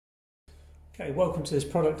Okay, welcome to this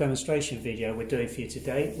product demonstration video we're doing for you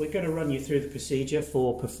today. We're going to run you through the procedure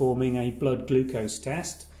for performing a blood glucose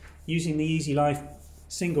test using the EasyLife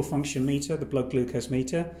single function meter, the blood glucose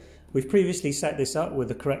meter. We've previously set this up with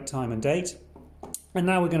the correct time and date, and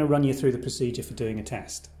now we're going to run you through the procedure for doing a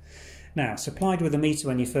test. Now, supplied with a meter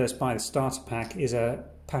when you first buy the starter pack is a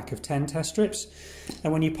pack of 10 test strips,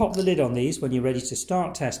 and when you pop the lid on these, when you're ready to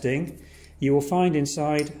start testing, you will find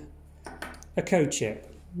inside a code chip.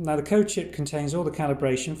 Now, the code chip contains all the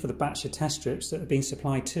calibration for the batch of test strips that have been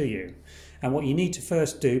supplied to you, and what you need to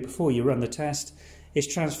first do before you run the test is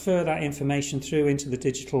transfer that information through into the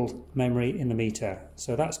digital memory in the meter.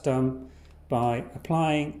 So that's done by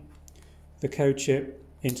applying the code chip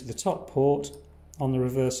into the top port on the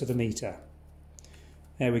reverse of the meter.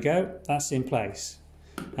 There we go, that's in place.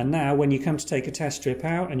 And now when you come to take a test strip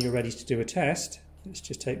out and you're ready to do a test, let's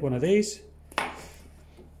just take one of these.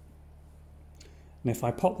 And if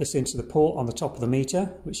I pop this into the port on the top of the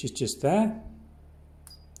meter, which is just there,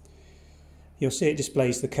 you'll see it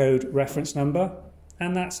displays the code reference number,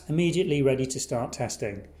 and that's immediately ready to start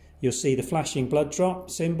testing. You'll see the flashing blood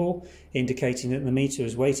drop symbol indicating that the meter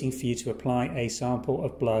is waiting for you to apply a sample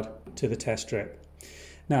of blood to the test strip.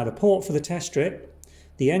 Now, the port for the test strip,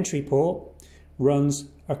 the entry port, runs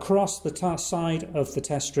across the side of the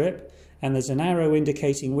test strip, and there's an arrow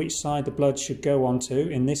indicating which side the blood should go onto,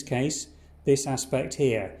 in this case this aspect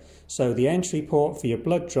here. So the entry port for your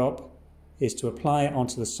blood drop is to apply it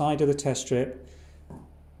onto the side of the test strip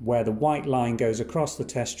where the white line goes across the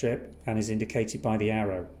test strip and is indicated by the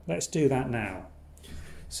arrow. Let's do that now.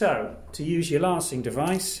 So, to use your lancing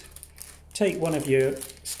device, take one of your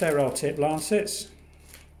sterile tip lancets,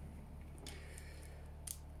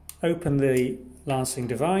 open the lancing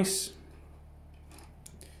device,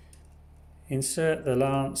 insert the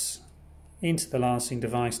lance into the lancing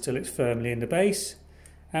device till it's firmly in the base,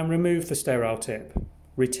 and remove the sterile tip.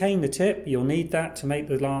 Retain the tip, you'll need that to make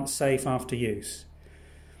the lance safe after use.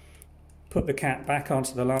 Put the cap back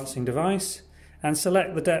onto the lancing device and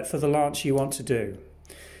select the depth of the lance you want to do.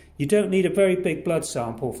 You don't need a very big blood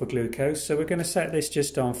sample for glucose, so we're going to set this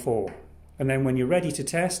just on 4. And then when you're ready to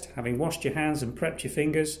test, having washed your hands and prepped your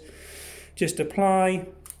fingers, just apply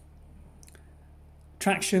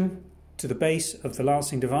traction to the base of the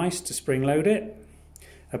lancing device to spring load it,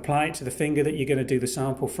 apply it to the finger that you're going to do the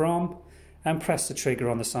sample from, and press the trigger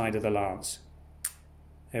on the side of the lance.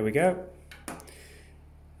 There we go.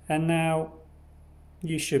 And now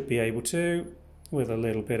you should be able to, with a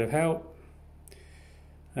little bit of help,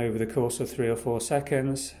 over the course of 3 or 4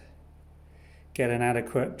 seconds, get an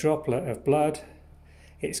adequate droplet of blood.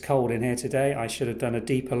 It's cold in here today, I should have done a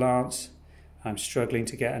deeper lance. I'm struggling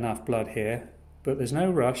to get enough blood here. But there's no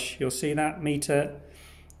rush. You'll see that meter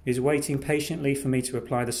is waiting patiently for me to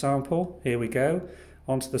apply the sample. Here we go,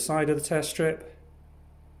 onto the side of the test strip.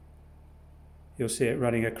 You'll see it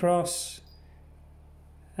running across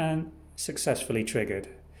and successfully triggered.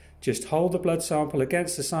 Just hold the blood sample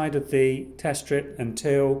against the side of the test strip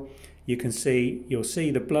until you'll see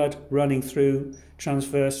the blood running through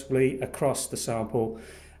transversely across the sample.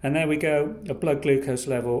 And there we go, a blood glucose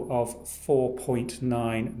level of 4.9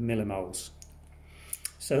 millimoles.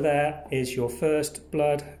 So there is your first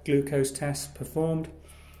blood glucose test performed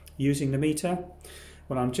using the meter.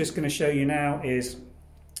 What I'm just going to show you now is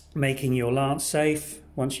making your lance safe.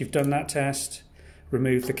 Once you've done that test,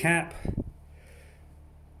 remove the cap,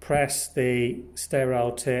 press the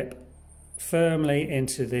sterile tip firmly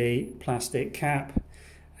into the plastic cap,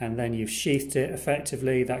 and then you've sheathed it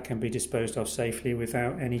effectively. That can be disposed of safely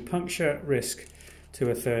without any puncture risk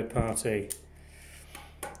to a third party.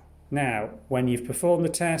 Now, when you've performed the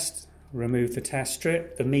test, remove the test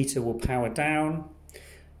strip, the meter will power down,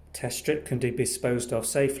 test strip can be disposed of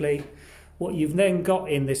safely. What you've then got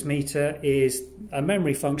in this meter is a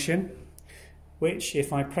memory function, which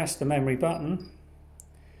if I press the memory button,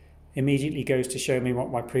 immediately goes to show me what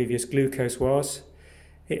my previous glucose was.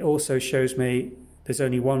 It also shows me there's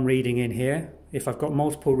only one reading in here. If I've got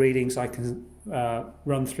multiple readings, I can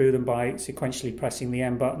run through them by sequentially pressing the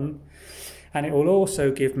M button. And it will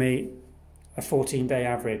also give me a 14-day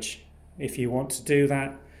average. If you want to do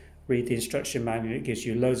that, read the instruction manual. It gives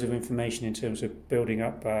you loads of information in terms of building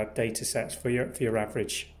up data sets for your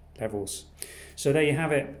average levels. So there you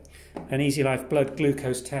have it, an EasyLife blood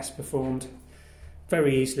glucose test performed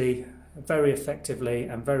very easily, very effectively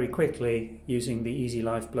and very quickly using the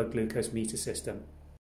EasyLife blood glucose meter system.